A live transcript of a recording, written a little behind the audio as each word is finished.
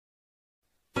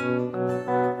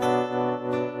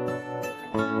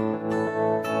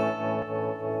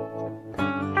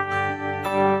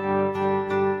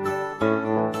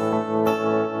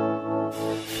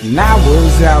And I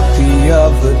was out the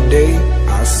other day,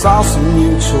 I saw some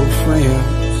mutual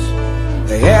friends.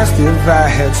 They asked if I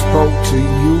had spoke to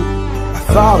you. I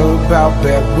thought about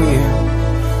that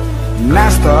when, and I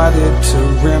started to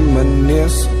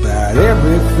reminisce about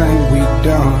everything we'd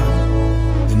done.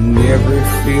 And every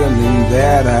feeling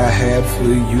that I had for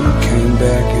you came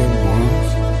back at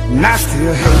once. And I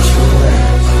still hate your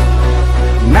ass,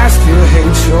 and I still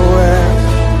hate your ass,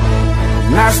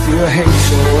 and I still hate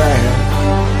your ass,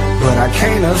 but I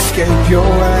can't escape your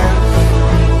ass.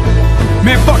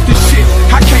 Man, fuck this shit,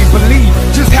 I can't believe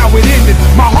just how it ended.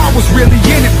 My heart was really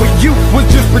in it, but you was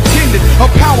just pretending. A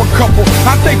power couple,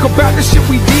 I think about the shit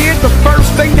we did. The first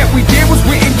thing that we did was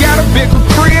went and got a bigger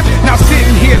crib. Now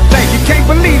sitting here thinking, can't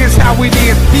believe this how it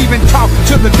is. Even talking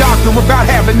to the doctor about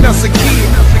having us a kid.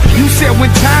 You said when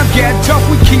times get tough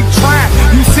we keep trying.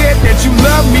 You said that you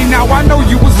love me, now I know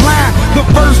you was lying. The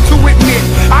first to admit,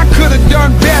 I could've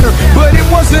done better, but it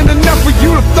wasn't enough for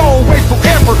you to throw away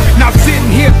forever. Now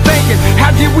sitting here thinking,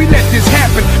 how did we let this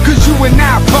happen? Cause you and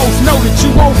I both know that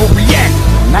you overreact.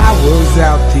 And I was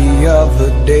out the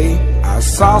other day, I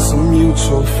saw some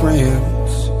mutual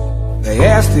friends. They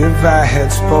asked if I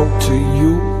had spoke to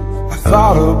you. I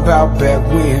thought about back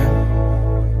when,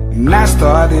 and I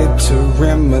started to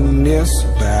reminisce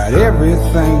about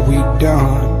everything we'd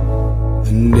done.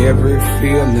 And every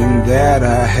feeling that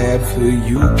I had for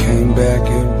you came back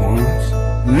at once.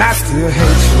 And I still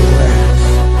hate your ass,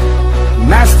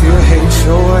 and I still hate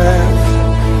your ass,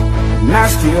 and I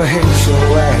still hate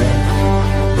your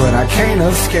ass, but I can't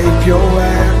escape your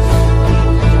ass.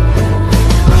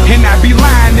 And I'd be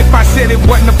lying if I said it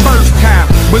wasn't the first time.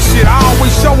 But shit, I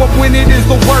always show up when it is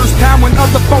the worst time. When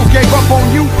other folks gave up on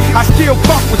you, I still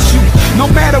fuck with you. No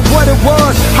matter what it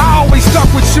was, I always stuck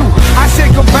with you. I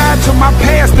said goodbye to my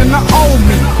past and the old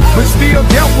me, but still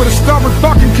dealt with a stubborn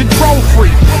fucking control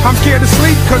freak. I'm scared to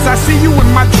sleep cause I see you in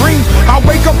my dreams. I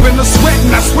wake up in a sweat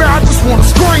and I swear I just wanna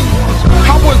scream.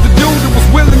 I was the dude that was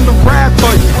willing to ride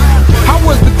for you. I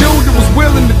was the dude that was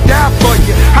willing to die for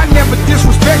you. I never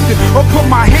disrespected or put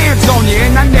my hands on you,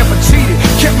 and I never cheated,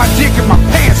 kept my dick in my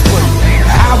pants for you.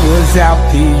 I was out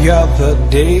the other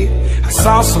day, I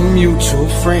saw some mutual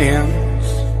friends.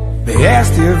 They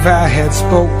asked if I had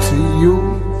spoke to you,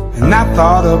 and I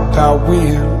thought about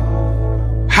when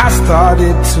I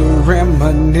started to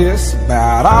reminisce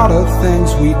about all the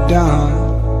things we'd done.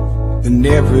 And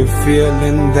every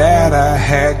feeling that I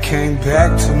had came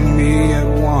back to me at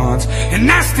once. And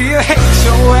I still hate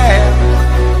your ass,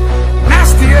 and I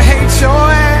still hate your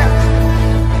ass,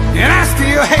 and I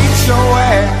still hate your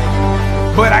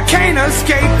ass, but I can't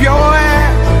escape your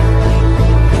ass.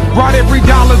 Brought every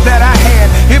dollar that I had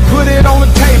and put it on the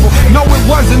table. No, it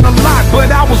wasn't a lot, but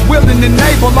I was willing to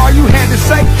enable. All you had to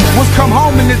say was come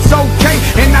home and it's okay,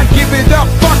 and I'd give it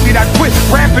up, fuck it, I'd quit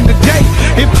rapping today.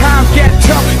 If times get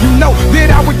tough, you know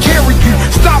that I would carry you.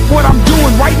 Stop what I'm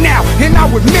doing right now and I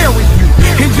would marry you.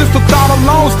 And just the thought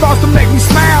alone starts to make me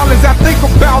smile as I think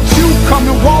about you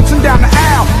coming waltzing down the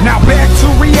aisle. Now back to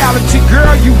reality,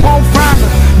 girl, you won't find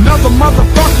another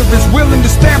motherfucker that's willing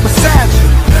to stand beside you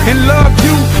and love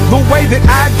you the way that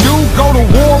I do. Go to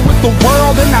war with the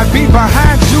world and I'd be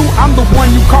behind you. I'm the one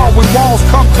you call when walls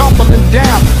come tumbling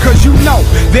down, cause you know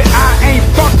that I ain't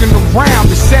fucking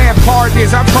around. The sad part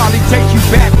is I'd probably take you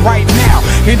back right now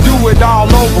and do it all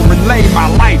over and lay my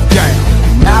life down.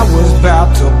 And I was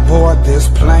about to board this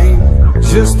plane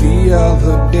just the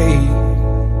other day.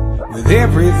 With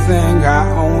everything I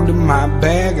owned in my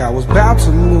bag, I was about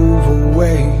to move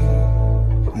away.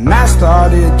 And I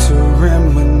started to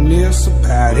reminisce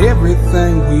about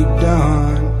everything we'd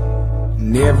done.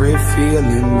 And every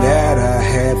feeling that I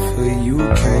had for you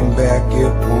came back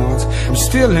at once. I'm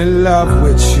still in love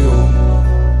with you,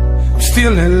 I'm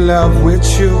still in love with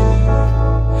you,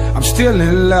 I'm still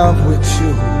in love with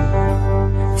you.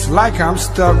 It's like I'm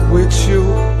stuck with you,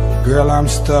 girl, I'm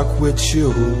stuck with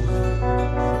you.